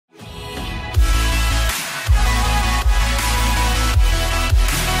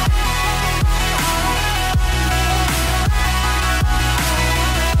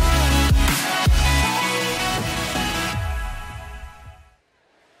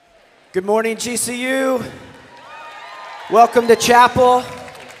Good morning, GCU. Welcome to chapel.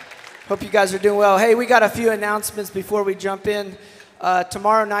 Hope you guys are doing well. Hey, we got a few announcements before we jump in.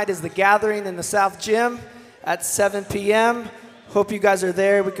 Tomorrow night is the gathering in the South Gym at 7 p.m. Hope you guys are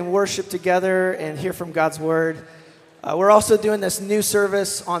there. We can worship together and hear from God's word. We're also doing this new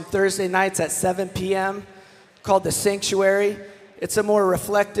service on Thursday nights at 7 p.m. called The Sanctuary. It's a more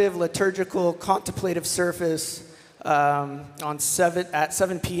reflective, liturgical, contemplative service at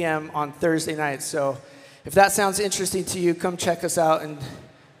 7 p.m. on Thursday night. So if that sounds interesting to you, come check us out and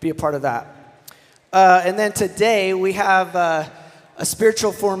be a part of that. And then today we have a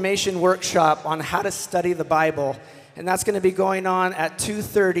spiritual formation workshop on how to study the Bible. And that's going to be going on at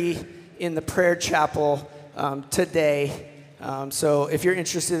 2:30 in the prayer chapel today. So if you're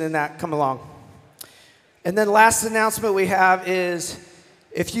interested in that, come along. And then last announcement we have is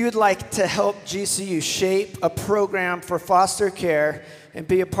if you'd like to help GCU shape a program for foster care and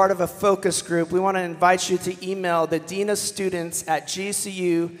be a part of a focus group, we want to invite you to email the Dean of Students at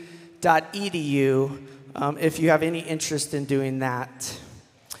gcu.edu if you have any interest in doing that.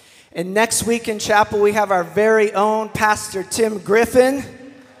 And next week in chapel, we have our very own Pastor Tim Griffin.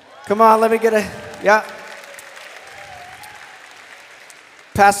 Come on, let me get yeah.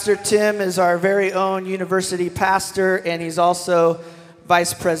 Pastor Tim is our very own university pastor, and he's also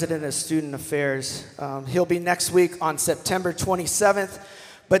Vice President of Student Affairs. He'll be next week on September 27th.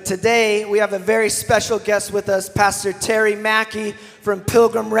 But today, we have a very special guest with us, Pastor Terry Mackey from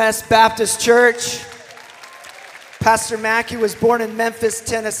Pilgrim Rest Baptist Church. Pastor Mackey was born in Memphis,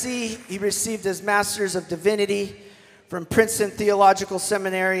 Tennessee. He received his Master's of Divinity from Princeton Theological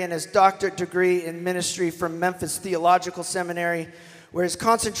Seminary and his doctorate degree in ministry from Memphis Theological Seminary, where his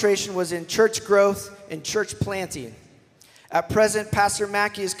concentration was in church growth and church planting. At present, Pastor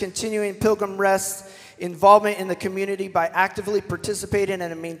Mackey is continuing Pilgrim Rest's involvement in the community by actively participating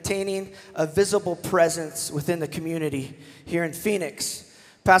and maintaining a visible presence within the community here in Phoenix.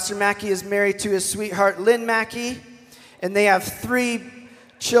 Pastor Mackey is married to his sweetheart, Lynn Mackey, and they have 3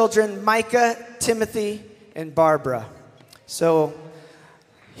 children, Micah, Timothy, and Barbara. So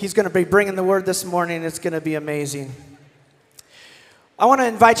he's going to be bringing the word this morning. It's going to be amazing. I want to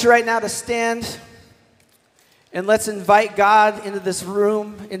invite you right now to stand. And let's invite God into this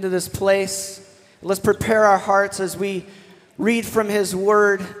room, into this place. Let's prepare our hearts as we read from His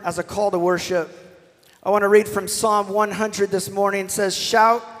Word as a call to worship. I want to read from Psalm 100 this morning. It says,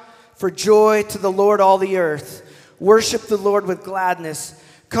 "Shout for joy to the Lord, all the earth. Worship the Lord with gladness.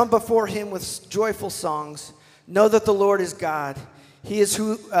 Come before Him with joyful songs. Know that the Lord is God. He is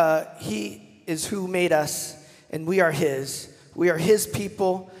who made us, and we are His. We are His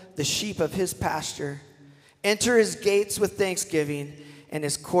people, the sheep of His pasture. Enter His gates with thanksgiving and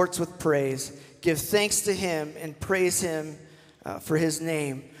His courts with praise. Give thanks to Him and praise Him for His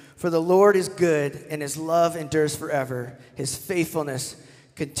name. For the Lord is good and His love endures forever. His faithfulness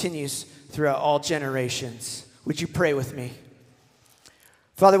continues throughout all generations." Would you pray with me?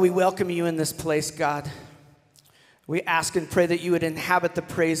 Father, we welcome You in this place, God. We ask and pray that You would inhabit the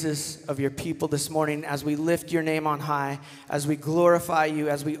praises of Your people this morning as we lift Your name on high, as we glorify You,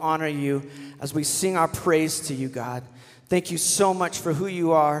 as we honor You, as we sing our praise to You, God. Thank You so much for who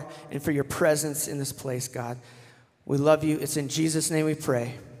You are and for Your presence in this place, God. We love You. It's in Jesus' name we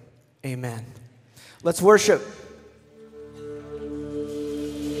pray. Amen. Let's worship.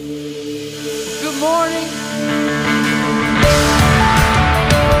 Good morning.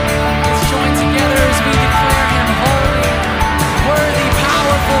 Let's join together as we declare Him holy, worthy,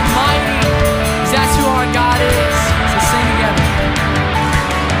 powerful, mighty, because that's who our God is. So sing together.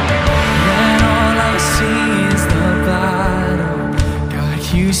 When all I see is the battle, God,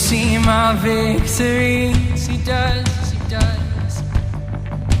 You see my victories. He does, He does.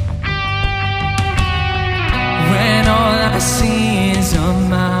 When all I see is a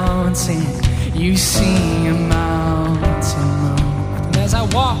mountain, You see a mountain move.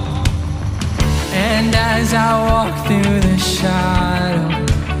 And as I walk through the shadow,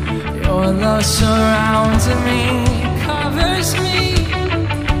 Your love surrounds me, covers me.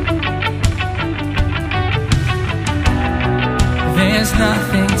 There's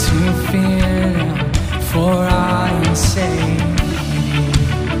nothing to fear now, for I am safe.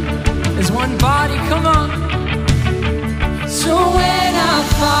 There's one body, come on. So when I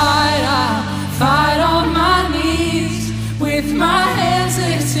fight on my knees with my hands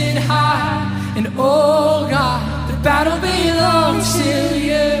lifted high. And oh God, the battle belongs to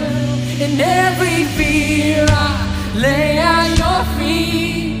You. And every fear I lay at Your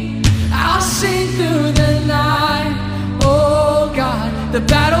feet. I'll sing through the night. Oh God, the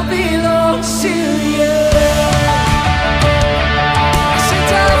battle belongs to You. Yes, it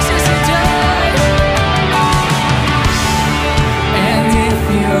does, yes, it does.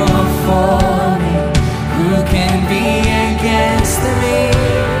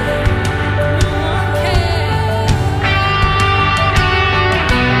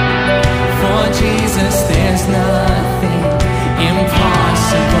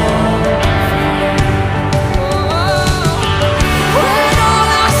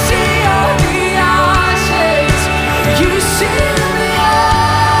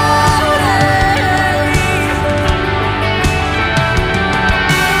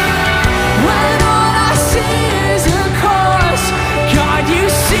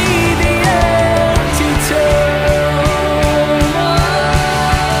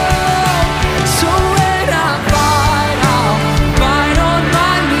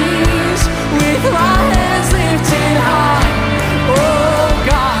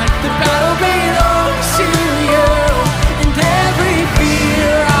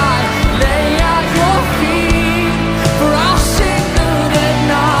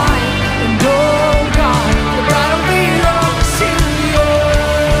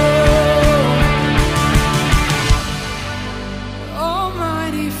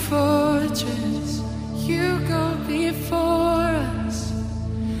 fortress, you go before us.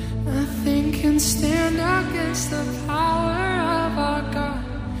 Nothing can stand against the power of our God.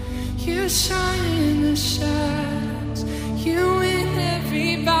 You shine in the shadows, you win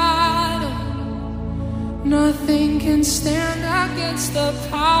every battle. Nothing can stand against the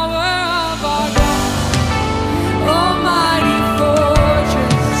power of our God. Almighty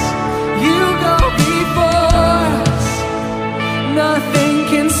fortress, you go before us. Nothing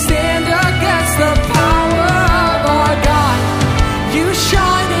can stand against the power of our God. You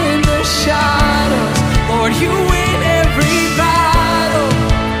shine in the shadows, Lord, you win every battle.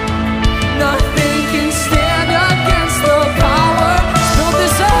 Nothing can stand against the power. Let's build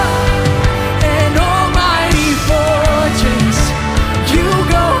this up. An almighty fortress, you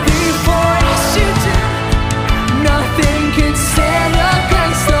go before us, you do. Nothing can stand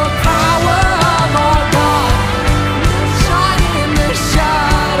against the power of our God. Shine in the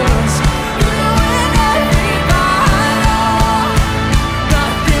shadows, you win every battle.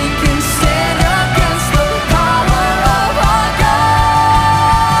 Nothing can stand against the power of our God.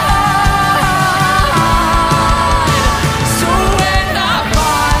 So when I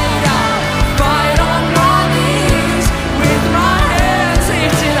fight on my knees with my hands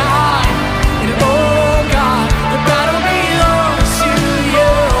lifted high. And oh God, the battle belongs to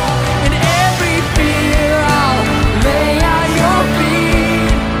you. And every fear I'll lay at your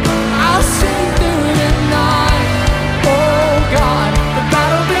feet. I'll sing through the night. Oh God, the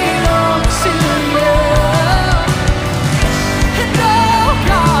battle belongs to you. And oh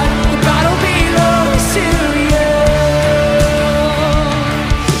God, the battle belongs to you.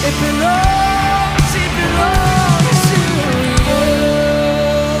 It belongs to you.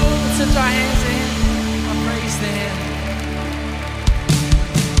 Let's lift our hands to Him. I praise to Him.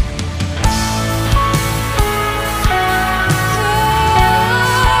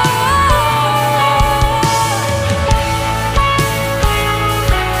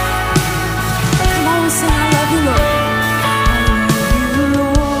 Come on, sing, I love you, Lord.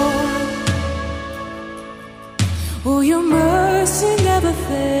 Oh, your mercy never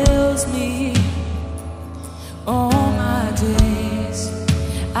fails me. All my days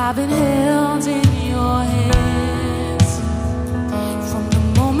I've been held in your hands. From the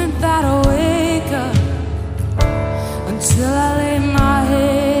moment that I wake up until I lay my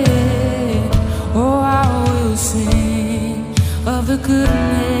head, oh, I will sing of the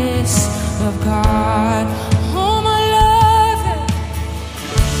goodness of God. All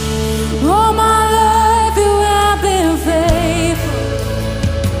my life, you have been faithful.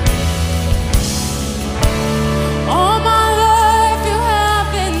 All my life you have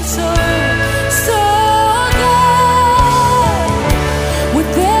been so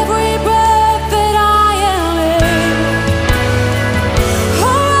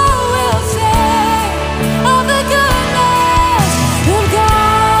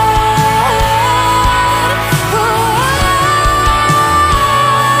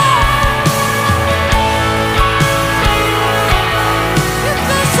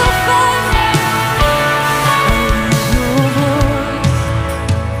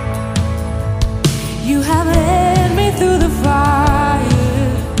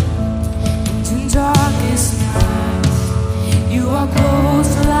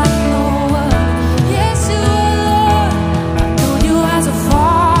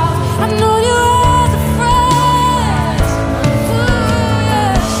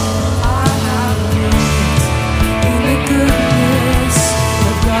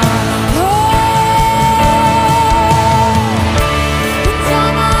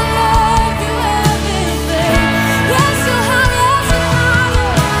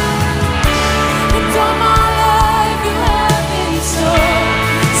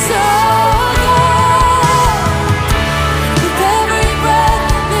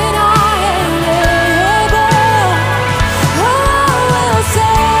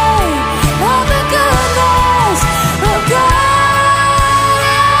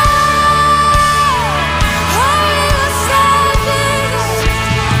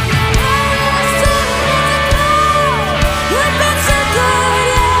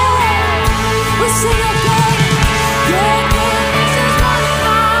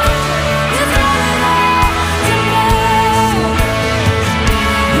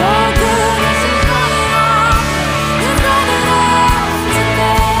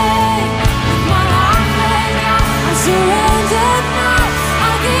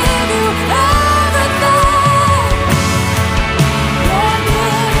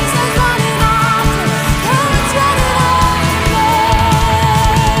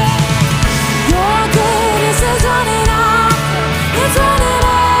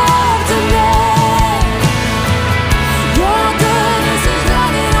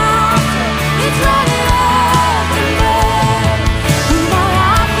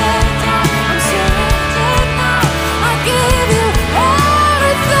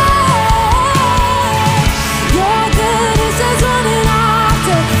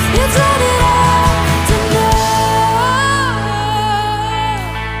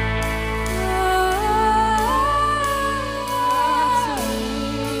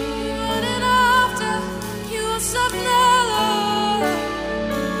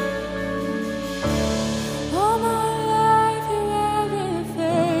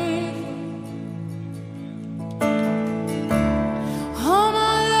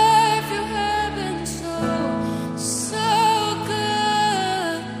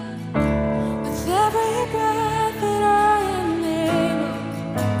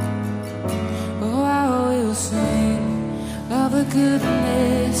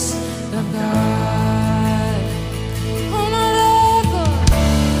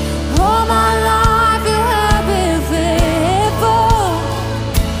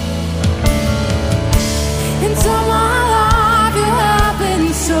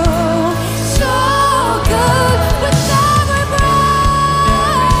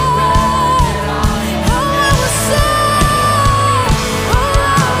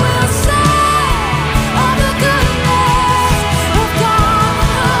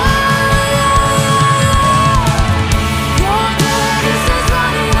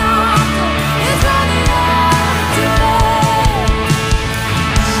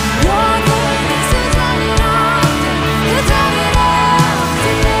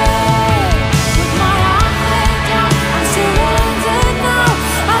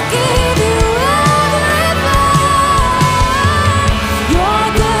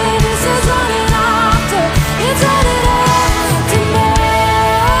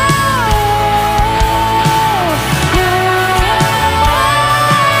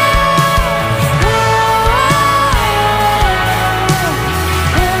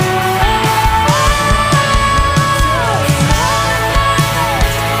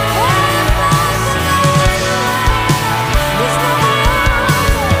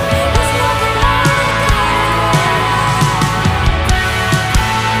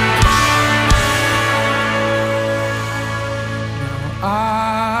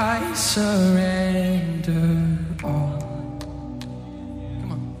surrender all.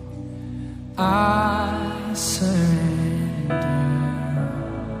 Come on. I surrender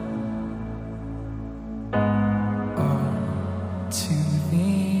all to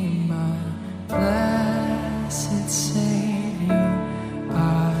thee, my blessed Savior.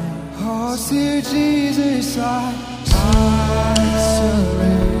 All to Jesus I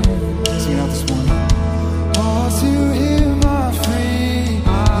surrender. Sing it out this morning. All to Him my free. I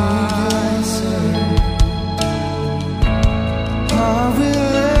surrender. I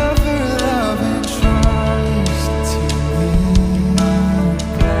will ever love and trust to Him.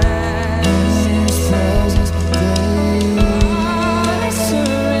 In His presence daily. I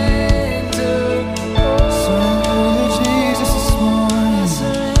surrender. Surrender to Jesus this morning.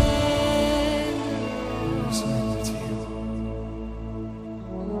 I Surrender to You.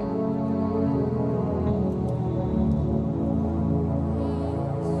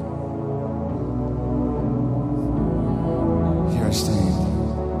 Here I stand.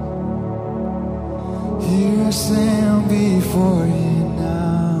 Here I stand before You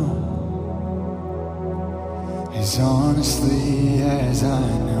now, as honestly as I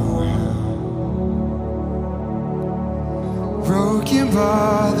know how. Broken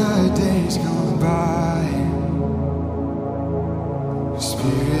by the days gone by, Your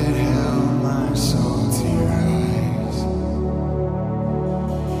Spirit held my soul to rise.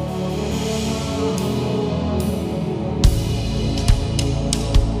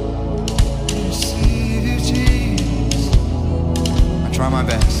 Dear Savior Jesus, I try my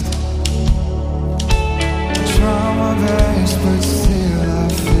best. I try my best, but still I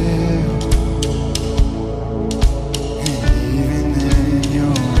fail. And even then,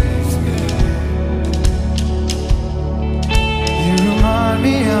 You're with me. You remind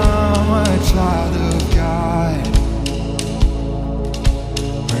me I'm a child of God,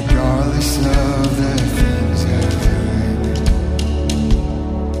 regardless of the things I've done.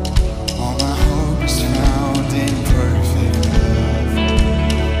 All my hope is found in perfect love.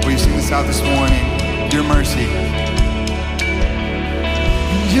 Will you sing this out this morning? Your mercy.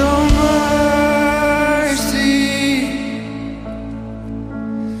 Your mercy,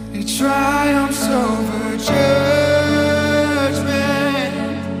 it triumphs over judgment.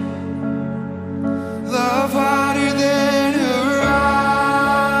 Love harder than horizons,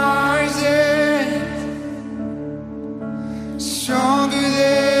 stronger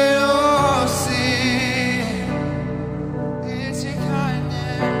than all sin. It's Your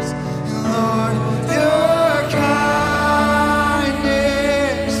kindness, and Lord, Your kindness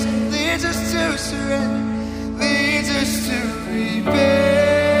leads us to surrender, leads us to repentance,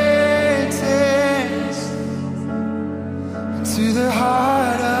 to the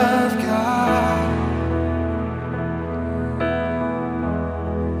heart of God.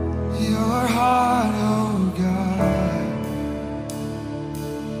 Your heart, oh God,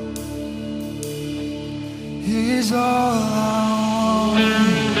 is all I want.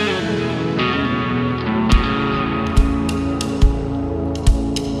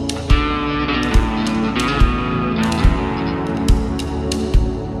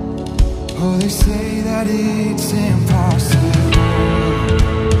 Oh, they say that it's impossible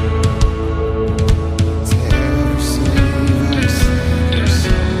to ever save a sinner's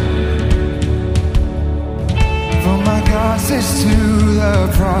soul. But my God says to the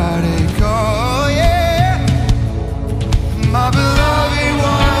prodigal, yeah, my beloved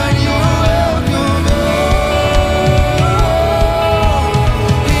one, you're welcome home.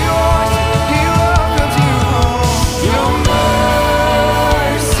 He welcomes you home. Your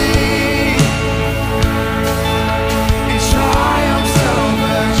mercy, it triumphs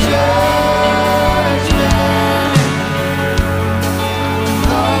over judgment.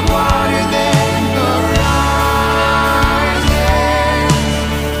 Love wider than horizons,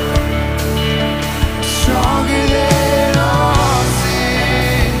 stronger than all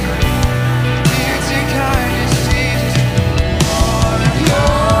sin. It's Your kindness, Jesus. Lord,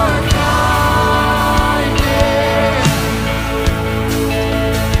 Your kindness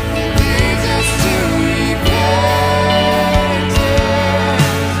leads us to repentance,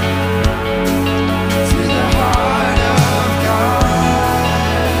 to the heart of God.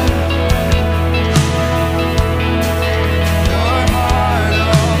 Your heart,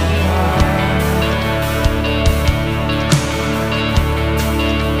 oh God,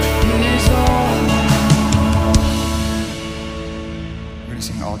 is all I want. We're gonna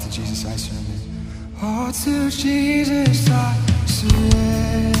sing all to Jesus I surrender. All to Jesus I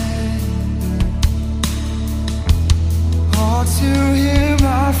surrender. All to Him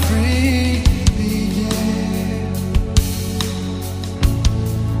I freely give.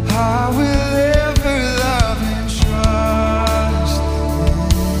 I I will ever love and trust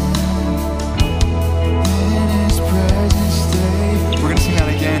in His presence stay. We're gonna sing that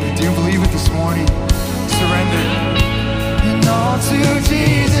again. Do you believe it this morning? Surrender. And all to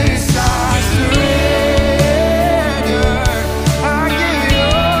Jesus I surrender. I give it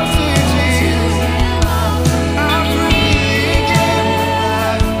all to Jesus. I freely give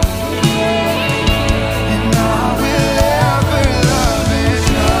my life. And I will ever love and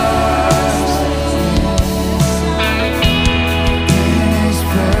trust in His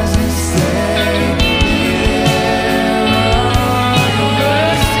presence stay.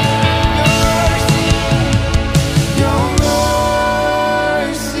 Your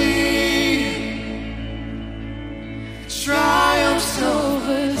mercy triumphs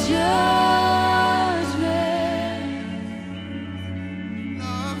over judgment.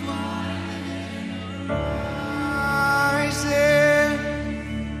 Love rising,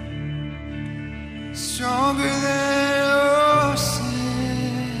 stronger than all sin.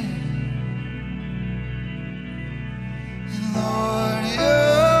 And Lord,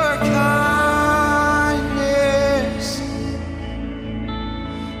 your kindness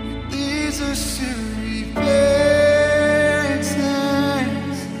leads us to repentance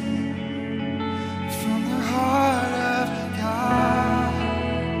from the heart of God.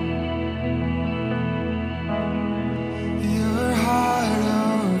 Your heart,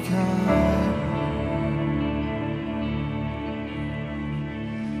 oh God,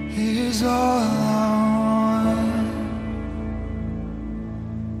 is all I want.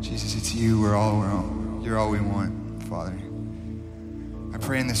 Jesus, it's you. You're all we want, Father. I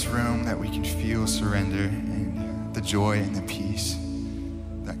pray in this room that we can feel surrender and the joy and the peace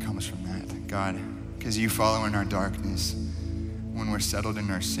that comes from that. God, because you follow in our darkness when we're settled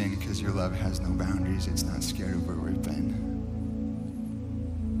in our sin, because your love has no boundaries. It's not scared of where we've been.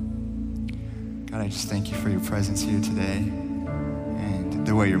 God, I just thank you for your presence here today and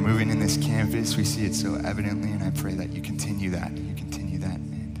the way you're moving in this campus. We see it so evidently, and I pray that you continue that, and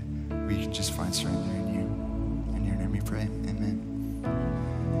we can just find surrender in you. In your name we pray, amen.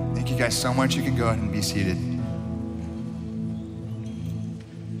 Thank you guys so much. You can go ahead and be seated.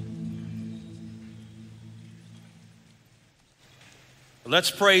 Let's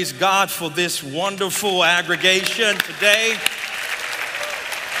praise God for this wonderful aggregation today.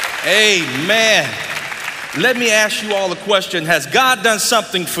 Amen. Let me ask you all a question. Has God done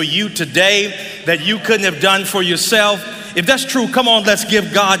something for you today that you couldn't have done for yourself? If that's true, come on, let's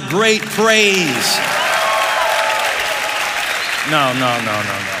give God great praise. No.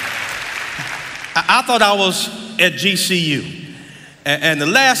 I thought I was at GCU. And the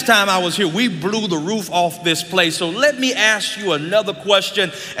last time I was here, we blew the roof off this place. So let me ask you another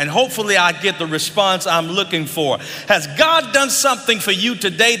question, and hopefully I get the response I'm looking for. Has God done something for you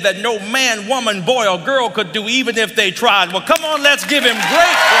today that no man, woman, boy, or girl could do even if they tried? Well, come on, let's give him great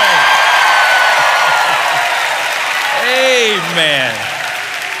praise. Amen.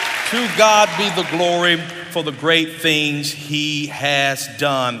 To God be the glory for the great things he has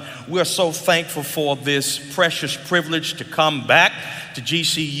done. We're so thankful for this precious privilege to come back to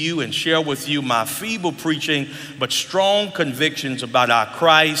GCU and share with you my feeble preaching, but strong convictions about our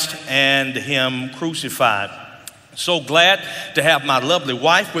Christ and him crucified. So glad to have my lovely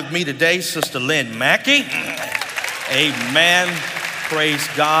wife with me today, Sister Lynn Mackey. Amen. Praise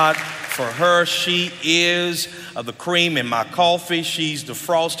God for her. She is the cream in my coffee. She's the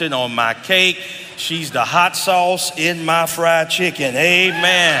frosting on my cake. She's the hot sauce in my fried chicken.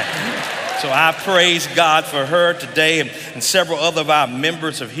 Amen. So I praise God for her today, and several other of our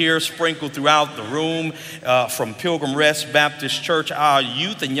members are here sprinkled throughout the room from Pilgrim Rest Baptist Church. Our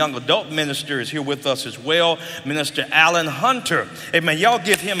youth and young adult minister is here with us as well, Minister Alan Hunter. Amen. Y'all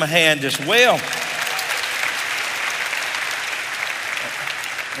give him a hand as well.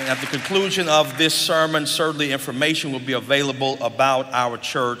 And at the conclusion of this sermon, certainly information will be available about our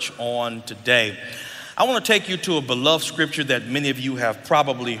church on today. I want to take you to a beloved scripture that many of you have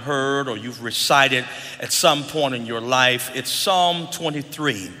probably heard or you've recited at some point in your life. It's Psalm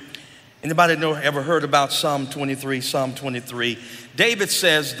 23. Anybody ever heard about Psalm 23? Psalm 23. David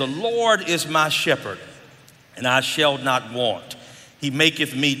says, "The Lord is my shepherd, and I shall not want. He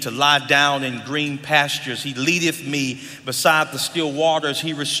maketh me to lie down in green pastures. He leadeth me beside the still waters.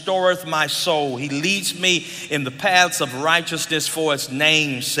 He restoreth my soul. He leads me in the paths of righteousness for his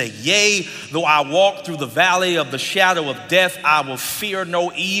name's sake. Yea, though I walk through the valley of the shadow of death, I will fear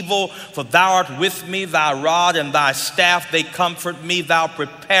no evil, for thou art with me. Thy rod and thy staff, they comfort me. Thou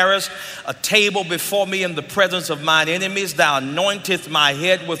preparest a table before me in the presence of mine enemies. Thou anointest my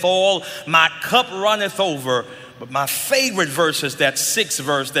head with oil. My cup runneth over. But my favorite verse is that 6th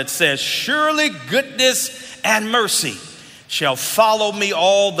verse that says, surely goodness and mercy shall follow me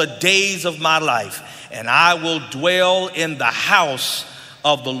all the days of my life, and I will dwell in the house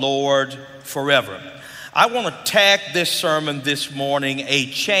of the Lord forever. I want to tag this sermon this morning, a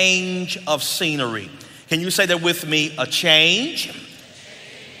change of scenery. Can you say that with me? A change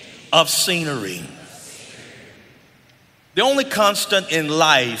of scenery. The only constant in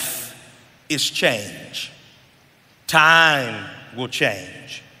life is change. Time will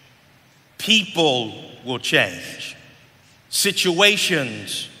change. People will change.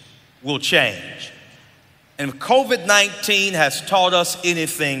 Situations will change. And if COVID-19 has taught us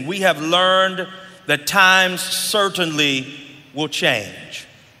anything, we have learned that times certainly will change.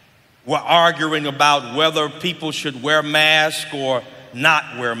 We're arguing about whether people should wear masks or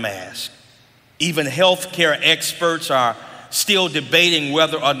not wear masks. Even healthcare experts are still debating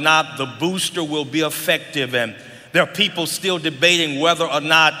whether or not the booster will be effective, and there are people still debating whether or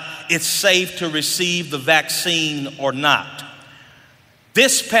not it's safe to receive the vaccine or not.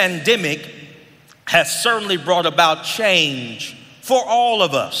 This pandemic has certainly brought about change for all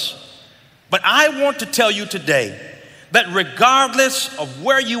of us. But I want to tell you today that regardless of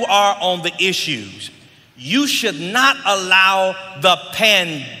where you are on the issues, you should not allow the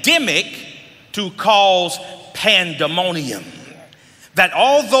pandemic to cause pandemonium. That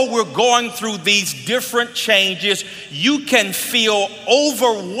although we're going through these different changes, you can feel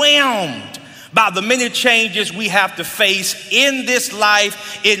overwhelmed by the many changes we have to face in this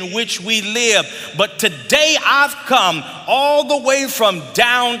life in which we live. But today I've come all the way from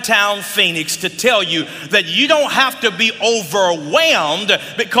downtown Phoenix to tell you that you don't have to be overwhelmed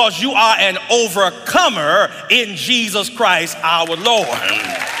because you are an overcomer in Jesus Christ our Lord.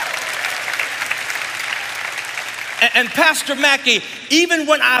 And Pastor Mackey, even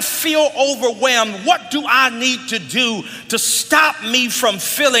when I feel overwhelmed, what do I need to do to stop me from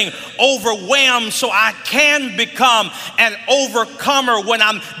feeling overwhelmed so I can become an overcomer when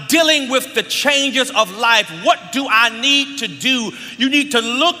I'm dealing with the changes of life? What do I need to do? You need to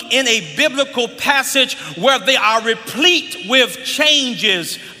look in a biblical passage where they are replete with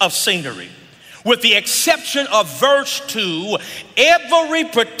changes of scenery. With the exception of verse 2, every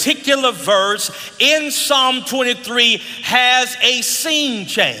particular verse in Psalm 23 has a scene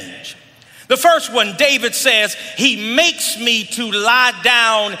change. The first one, David says, he makes me to lie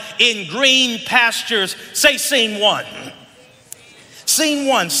down in green pastures. Say scene 1. Scene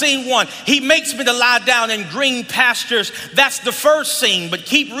one. He makes me to lie down in green pastures. That's the first scene. But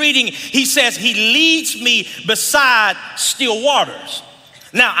keep reading. He says, he leads me beside still waters.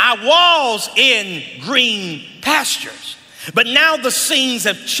 Now, I was in green pastures, but now the scenes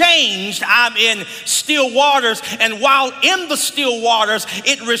have changed. I'm in still waters, and while in the still waters,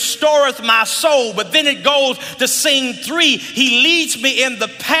 it restoreth my soul. But then it goes to scene 3. He leads me in the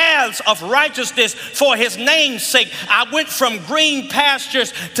paths of righteousness for his name's sake. I went from green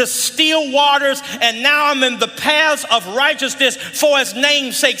pastures to still waters, and now I'm in the paths of righteousness for his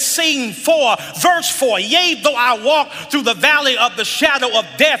name's sake. Scene 4, verse 4. Yea, though I walk through the valley of the shadow of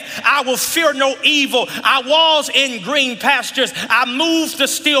death, I will fear no evil. I was in green pastures. I moved to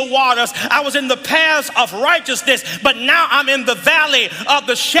still waters. I was in the paths of righteousness, but now I'm in the valley of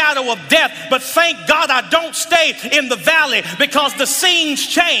the shadow of death. But thank God I don't stay in the valley, because the scenes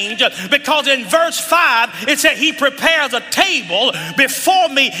change. Because in verse 5, it said he prepares a table before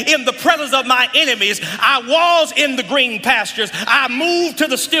me in the presence of my enemies. I was in the green pastures. I moved to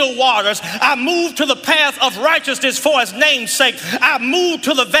the still waters. I moved to the path of righteousness for his name's sake. I moved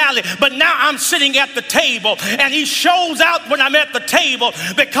to the valley, but now I'm sitting at the table, and he shows out when I'm at the table,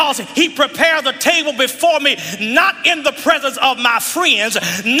 because he prepared the table before me, not in the presence of my friends,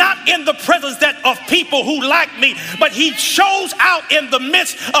 not in the presence of people who like me, but he shows out in the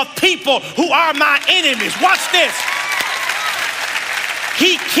midst of people who are my enemies. Watch this.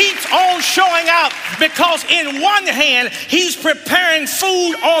 He keeps on showing out, because in one hand, he's preparing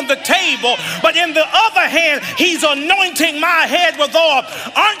food on the table, but in the other hand, he's anointing my head with oil.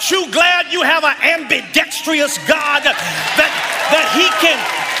 Aren't you glad you have an ambidextrous God that he can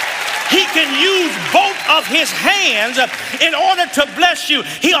use both of his hands in order to bless you?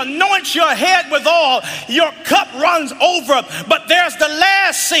 He anoints your head with oil. Your cup runs over. But there's the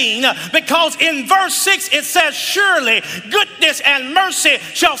last scene, because in verse 6 it says, surely goodness and mercy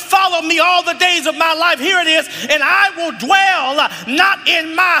shall follow me all the days of my life. Here it is. And I will dwell not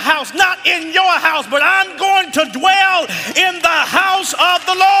in my house, not in your house, but I'm going to dwell in the house of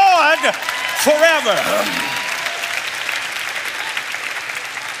the Lord forever.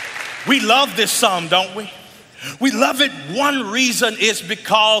 We love this psalm, don't we? We love it. One reason is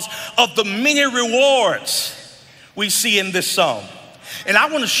because of the many rewards we see in this psalm. And I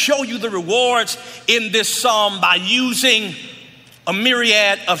want to show you the rewards in this psalm by using a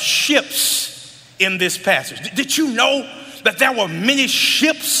myriad of ships in this passage. Did you know that there were many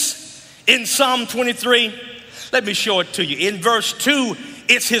ships in Psalm 23? Let me show it to you. In verse 2,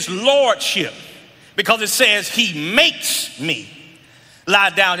 it's his lordship, because it says he makes me lie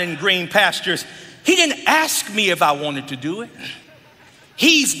down in green pastures. He didn't ask me if I wanted to do it.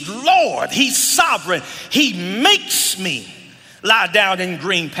 He's Lord. He's sovereign. He makes me lie down in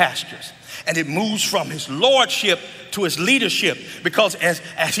green pastures. And it moves from his lordship to his leadership, because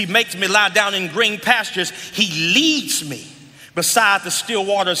as he makes me lie down in green pastures, he leads me beside the still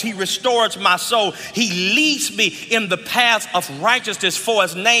waters. He restores my soul. He leads me in the path of righteousness for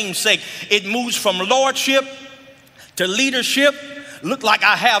his name's sake. It moves from lordship to leadership. Look like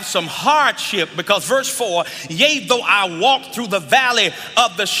I have some hardship, because verse 4, yea, though I walk through the valley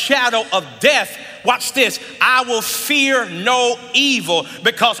of the shadow of death, watch this, I will fear no evil,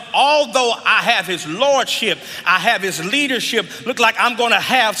 because although I have his lordship, I have his leadership, look like I'm going to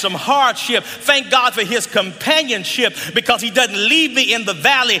have some hardship. Thank God for his companionship, because he doesn't leave me in the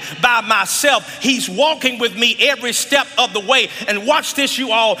valley by myself. He's walking with me every step of the way. And watch this,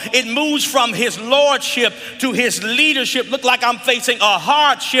 you all, it moves from his lordship to his leadership. Look like I'm facing a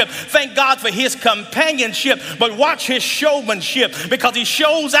hardship. Thank God for his companionship, but watch his showmanship, because he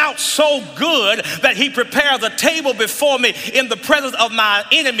shows out so good that he prepares a table before me in the presence of my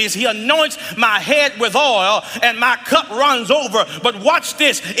enemies. He anoints my head with oil and my cup runs over. But watch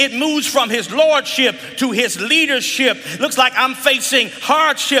this, it moves from his lordship to his leadership. Looks like I'm facing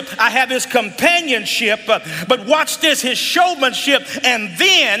hardship. I have his companionship, but watch this, his showmanship, and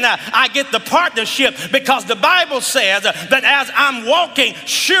then I get the partnership, because the Bible says that as I'm walking,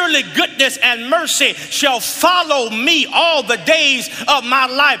 surely goodness and mercy shall follow me all the days of my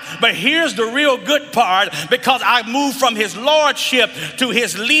life. But here's the real good part, because I move from his lordship to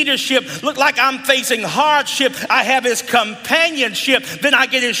his leadership. Look like I'm facing hardship. I have his companionship, then I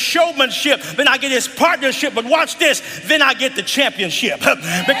get his showmanship, then I get his partnership. But watch this, then I get the championship, because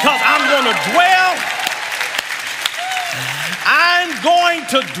I'm going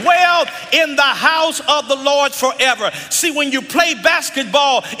to dwell in the house of the Lord forever. See, when you play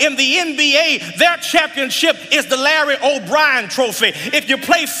basketball in the NBA, their championship is the Larry O'Brien trophy. If you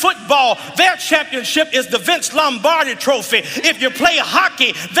play football, their championship is the Vince Lombardi trophy. If you play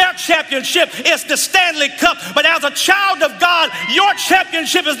hockey, their championship is the Stanley Cup. But as a child of God, your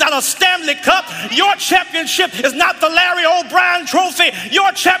championship is not a Stanley Cup. Your championship is not the Larry O'Brien trophy.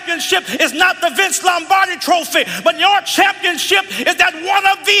 Your championship is not the Vince Lombardi trophy. But your championship is that one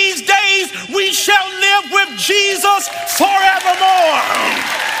of these days we shall live with Jesus forevermore.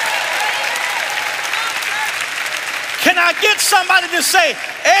 Can I get somebody to say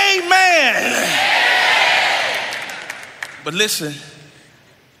amen? But listen,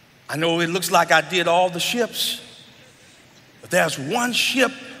 I know it looks like I did all the ships, but there's one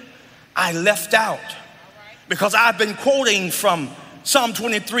ship I left out, because I've been quoting from Psalm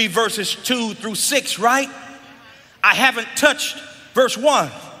 23 verses 2 through 6, right? I haven't touched verse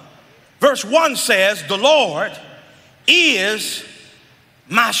 1. Verse 1 says, the Lord is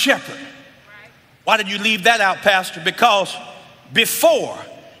my shepherd. Why did you leave that out, Pastor? Because before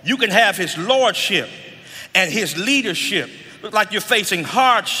you can have his lordship and his leadership, look like you're facing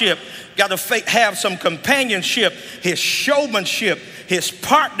hardship, got to have some companionship, his showmanship, his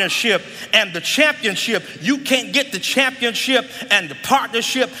partnership, and the championship. You can't get the championship and the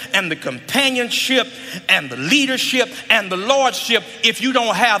partnership and the companionship and the leadership and the lordship if you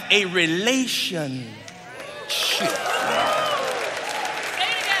don't have a relationship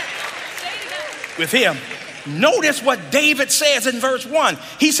with him. Notice what David says in verse 1.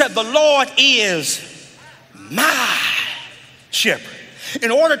 He said, the Lord is my shepherd. In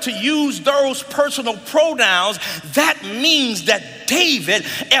order to use those personal pronouns, that means that David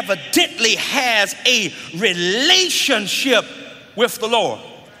evidently has a relationship with the Lord.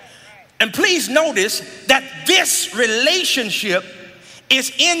 And please notice that this relationship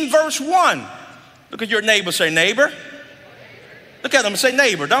is in verse 1. Look at your neighbor, say neighbor. Look at them and say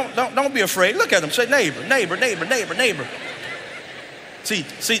neighbor. Don't be afraid. Look at them, say neighbor, neighbor, neighbor, neighbor, neighbor. See,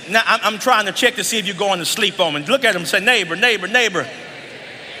 now I'm trying to check to see if you're going to sleep on me. Look at them and say neighbor, neighbor, neighbor.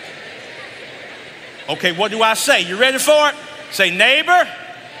 Okay, what do I say? You ready for it? Say neighbor,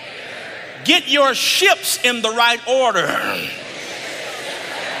 get your ships in the right order.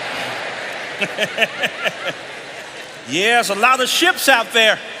 Yes, a lot of ships out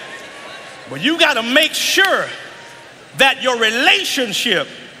there, but you got to make sure that your relationship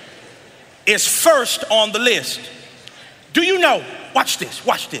is first on the list. Do you know, watch this,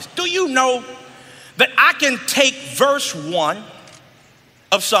 do you know that I can take verse 1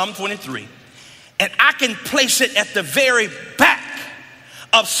 of Psalm 23 and I can place it at the very back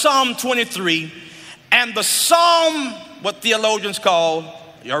of Psalm 23, and the psalm, what theologians call,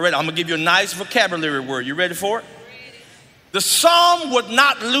 y'all ready? I'm gonna give you a nice vocabulary word. You ready for it? The psalm would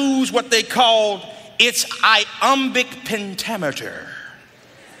not lose what they called its iambic pentameter.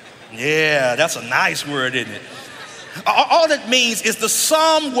 Yeah, that's a nice word, isn't it? All it means is the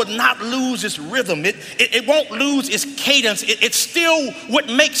psalm would not lose its rhythm. It won't lose its cadence. It still would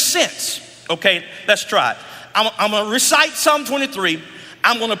make sense. Okay, let's try it. I'm going to recite Psalm 23.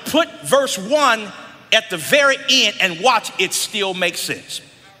 I'm going to put verse 1 at the very end and watch it still make sense.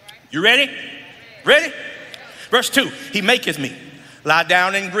 You ready? Ready? Verse 2, he maketh me lie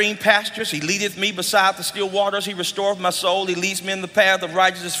down in green pastures. He leadeth me beside the still waters. He restoreth my soul. He leads me in the path of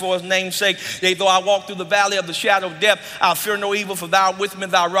righteousness for his name's sake. Yea, though I walk through the valley of the shadow of death, I'll fear no evil, for thou art with me.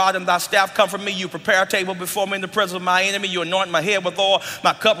 Thy rod and thy staff comfort me. You prepare a table before me in the presence of my enemy. You anoint my head with oil.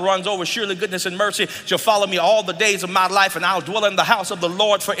 My cup runs over. Surely goodness and mercy shall follow me all the days of my life, and I'll dwell in the house of the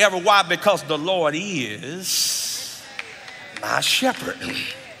Lord forever. Why? Because the Lord is my shepherd.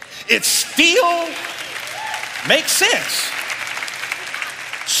 It still makes sense.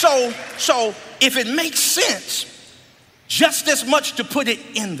 So if it makes sense, just as much to put it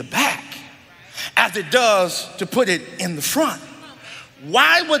in the back as it does to put it in the front,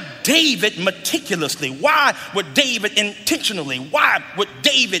 why would David meticulously, why would David intentionally, why would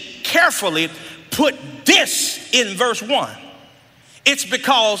David carefully put this in verse 1? It's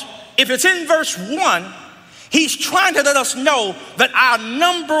because if it's in verse 1, he's trying to let us know that our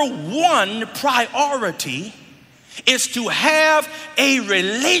number one priority is to have a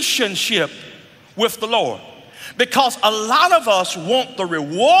relationship with the Lord. Because a lot of us want the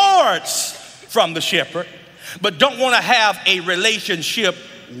rewards from the shepherd, but don't want to have a relationship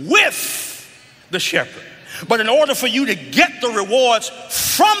with the shepherd. But in order for you to get the rewards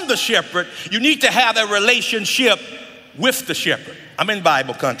from the shepherd, you need to have a relationship with the shepherd. I'm in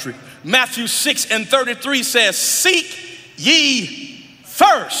Bible country. Matthew 6:33 says, seek ye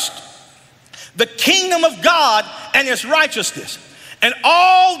first the kingdom of God and his righteousness, and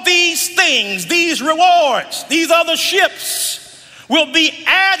all these things, these rewards, these other ships will be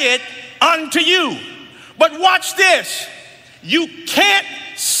added unto you. But watch this. You can't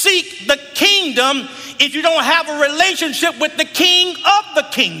seek the kingdom if you don't have a relationship with the king of the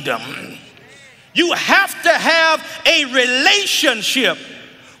kingdom. You have to have a relationship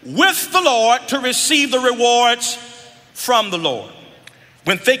with the Lord to receive the rewards from the Lord.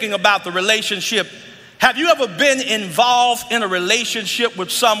 When thinking about the relationship, have you ever been involved in a relationship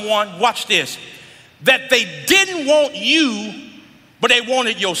with someone, watch this, that they didn't want you, but they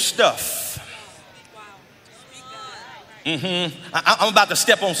wanted your stuff? I'm about to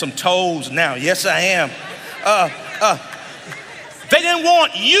step on some toes now. Yes, I am. They didn't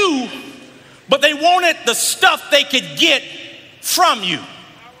want you, but they wanted the stuff they could get from you.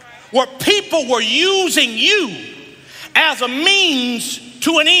 Where people were using you as a means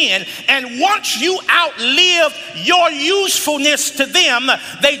to an end, and once you outlive your usefulness to them,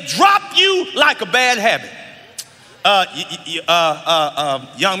 they drop you like a bad habit.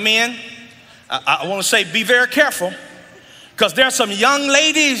 Young men, I want to say be very careful, because there's some young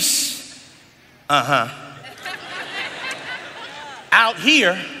ladies out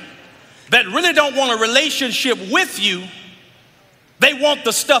here that really don't want a relationship with you. They want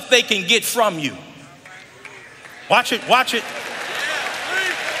the stuff they can get from you. Watch it, watch it.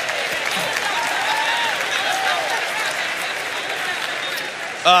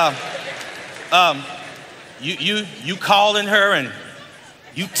 You calling her and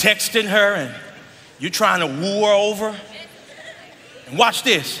you texting her and you trying to woo her over. And watch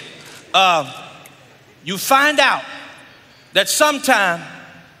this. You find out that sometimes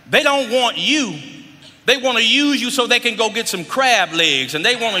they don't want you. They want to use you so they can go get some crab legs, and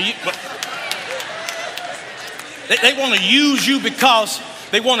they want to use you because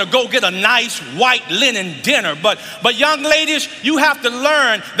they want to go get a nice white linen dinner. But young ladies, you have to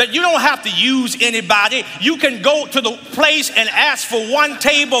learn that you don't have to use anybody. You can go to the place and ask for one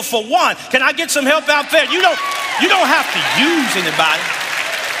table for one. Can I get some help out there? You don't have to use anybody.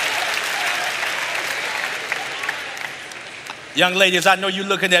 Young ladies, I know you're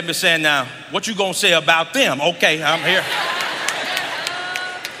looking at me saying, now, what you gonna say about them? Okay, I'm here.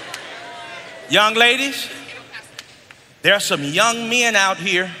 Young ladies, there are some young men out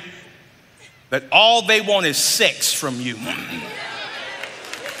here that all they want is sex from you.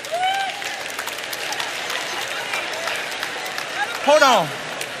 Hold on,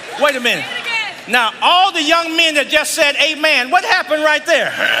 wait a minute. Now, all the young men that just said amen, what happened right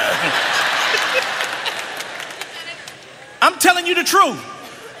there? telling you the truth.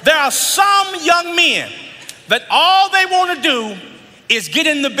 There are some young men that all they want to do is get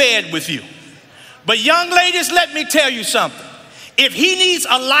in the bed with you. But young ladies, let me tell you something. If he needs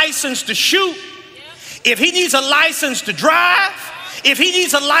a license to shoot, if he needs a license to drive, if he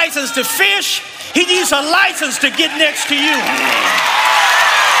needs a license to fish, he needs a license to get next to you.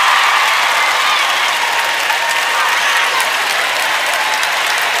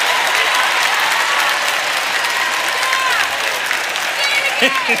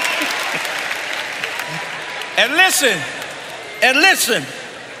 And listen,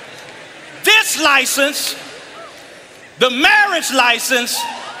 this license, the marriage license,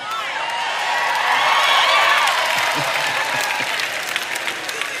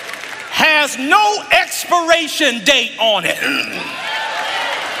 has no expiration date on it.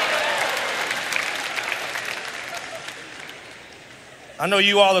 I know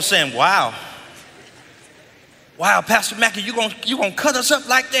you all are saying, wow, Pastor Mackey, you gonna cut us up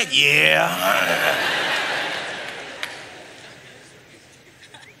like that? Yeah.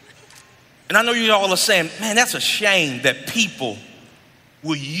 And I know you all are saying, man, that's a shame that people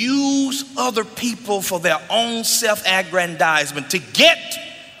will use other people for their own self-aggrandizement to get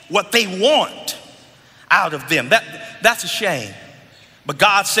what they want out of them. That's a shame. But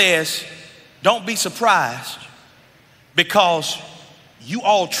God says, don't be surprised, because you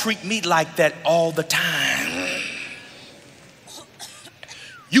all treat me like that all the time.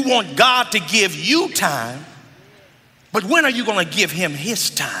 You want God to give you time, but when are you going to give him his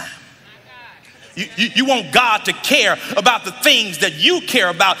time? You want God to care about the things that you care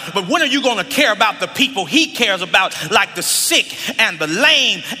about, but when are you going to care about the people he cares about, like the sick and the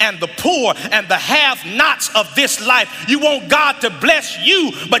lame and the poor and the have-nots of this life? You want God to bless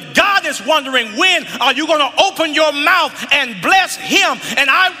you, but God is wondering, when are you going to open your mouth and bless him? And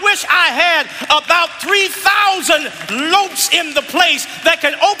I wish I had about 3,000 lopes in the place that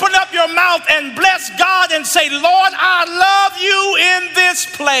can open up your mouth and bless God and say, Lord, I love you in this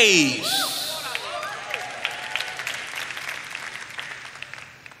place.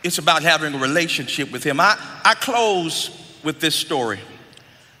 It's about having a relationship with him. I close with this story.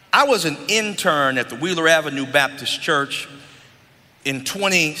 I was an intern at the Wheeler Avenue Baptist Church in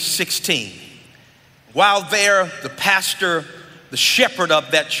 2016. While there, the pastor, the shepherd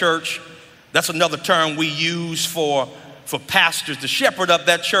of that church, that's another term we use for pastors. The shepherd of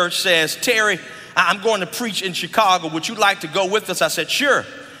that church says, Terry, I'm going to preach in Chicago. Would you like to go with us? I said, sure.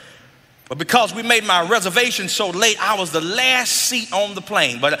 But because we made my reservation so late, I was the last seat on the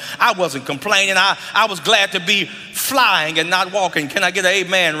plane. But I wasn't complaining. I was glad to be flying and not walking. Can I get an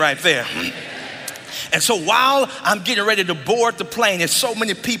amen right there? And so while I'm getting ready to board the plane, there's so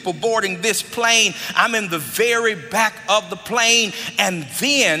many people boarding this plane, I'm in the very back of the plane, and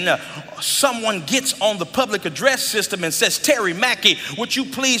then someone gets on the public address system and says, Terry Mackey, would you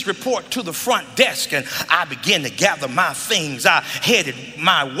please report to the front desk? And I began to gather my things. I headed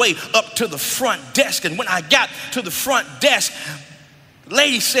my way up to the front desk, and when I got to the front desk, the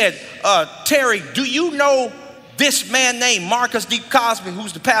lady said, Terry, do you know this man named Marcus D. Cosby,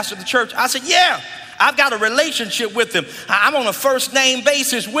 who's the pastor of the church? I said, yeah. I've got a relationship with him. I'm on a first name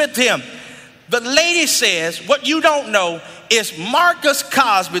basis with him. The lady says, what you don't know is Marcus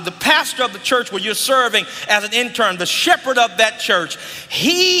Cosby, the pastor of the church where you're serving as an intern, the shepherd of that church,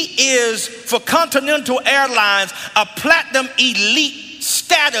 he is, for Continental Airlines, a platinum elite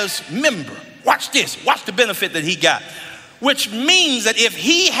status member. Watch this. Watch the benefit that he got. Which means that if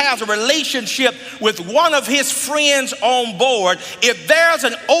he has a relationship with one of his friends on board, if there's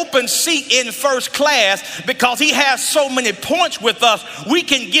an open seat in first class, because he has so many points with us, we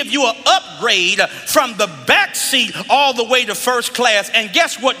can give you an upgrade from the back seat all the way to first class. And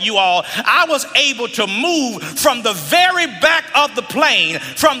guess what, you all? I was able to move from the very back of the plane,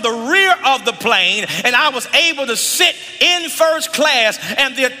 from the rear of the plane, and I was able to sit in first class.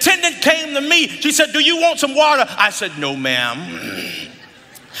 And the attendant came to me. She said, do you want some water? I said, no, ma'am.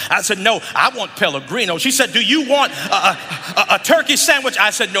 I said, no, I want Pellegrino. She said, do you want a turkey sandwich? I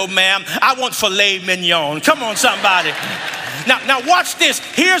said, no, ma'am, I want filet mignon. Come on, somebody. Now watch this.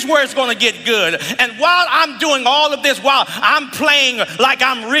 Here's where it's going to get good. And while I'm doing all of this, while I'm playing like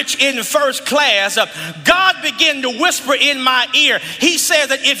I'm rich in first class, God began to whisper in my ear. He says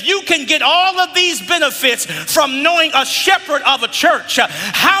that if you can get all of these benefits from knowing a shepherd of a church,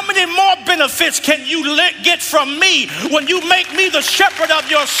 how many more benefits can you get from me when you make me the shepherd of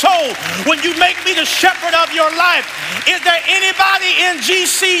your soul, when you make me the shepherd of your life? Is there anybody in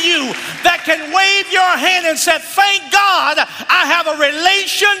GCU that can wave your hand and say, thank God I have a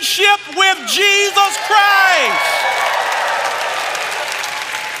relationship with Jesus Christ?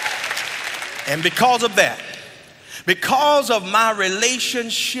 And because of that, Because of my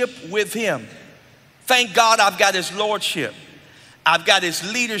relationship with him. Thank God I've got his lordship. I've got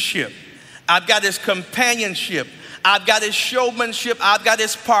his leadership. I've got his companionship. I've got his showmanship. I've got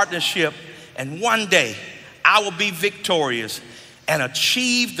his partnership. And one day I will be victorious and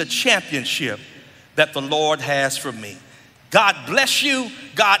achieve the championship that the Lord has for me. God bless you.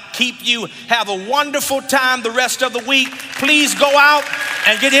 God keep you. Have a wonderful time the rest of the week. Please go out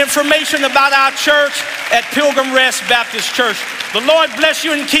and get information about our church at Pilgrim Rest Baptist Church. The Lord bless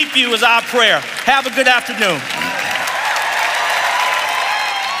you and keep you is our prayer. Have a good afternoon.